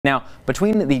Now,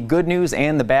 between the good news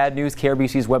and the bad news,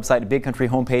 KRBC's website,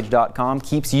 bigcountryhomepage.com,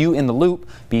 keeps you in the loop.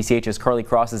 BCH's Carly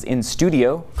Cross is in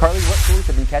studio. Carly, what stories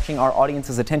have been catching our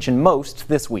audience's attention most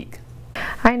this week?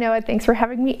 Hi Noah, thanks for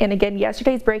having me in again.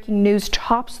 Yesterday's breaking news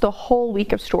tops the whole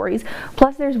week of stories.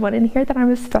 Plus there's one in here that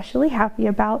I'm especially happy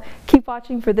about. Keep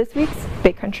watching for this week's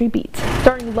Big Country Beat.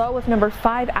 Starting low with number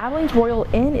 5, Abilene's Royal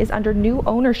Inn is under new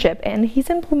ownership and he's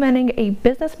implementing a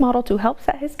business model to help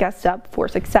set his guests up for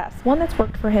success, one that's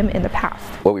worked for him in the past.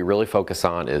 What we really focus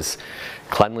on is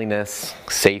cleanliness,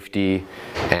 safety,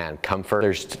 and comfort.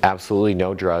 There's absolutely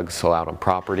no drugs allowed on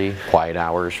property, quiet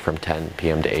hours from 10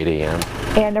 p.m. to 8 a.m.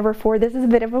 And number 4, this is a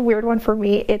bit of a weird one for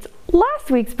me. It's last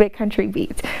week's Big Country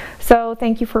Beat. So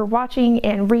thank you for watching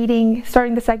and reading.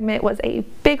 Starting the segment was a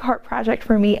big heart project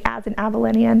for me as an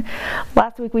Abilenian.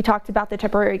 Last week we talked about the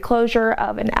temporary closure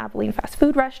of an Abilene fast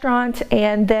food restaurant,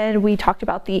 and then we talked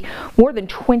about the more than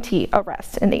 20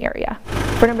 arrests in the area.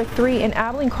 For number 3, an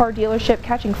Abilene car dealership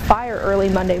catching fire early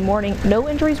Monday morning. No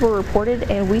injuries were reported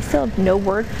and we still have no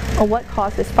word on what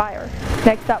caused this fire.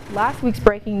 Next up, last week's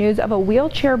breaking news of a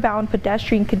wheelchair-bound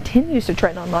pedestrian continues to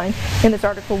trend online. In this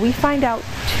article, we find out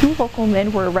 2 local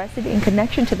men were arrested in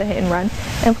connection to the hit and run,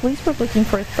 and police were looking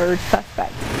for a 3rd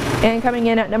suspect. And coming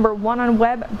in at number 1 on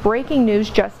web, breaking news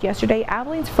just yesterday,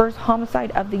 Abilene's first homicide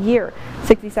of the year.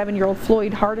 67-year-old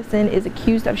Floyd Hardison is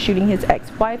accused of shooting his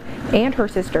ex-wife and her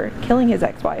sister, killing his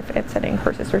ex-wife and sending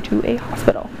her sister to a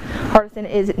hospital. Hardison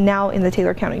is now in the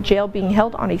Taylor County Jail being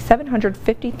held on a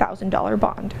 $750,000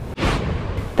 bond.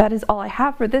 That is all I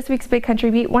have for this week's Big Country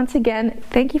Beat. Once again,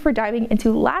 thank you for diving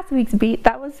into last week's beat.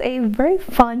 That was a very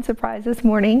fun surprise this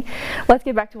morning. Let's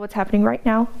get back to what's happening right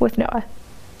now with Noah.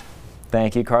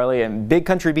 Thank you, Carly. And Big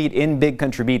Country Beat in Big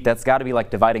Country Beat, that's got to be like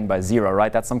dividing by 0,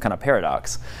 right? That's some kind of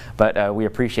paradox. But we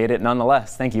appreciate it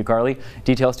nonetheless. Thank you, Carly.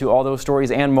 Details to all those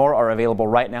stories and more are available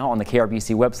right now on the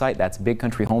KRBC website. That's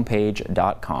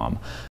bigcountryhomepage.com.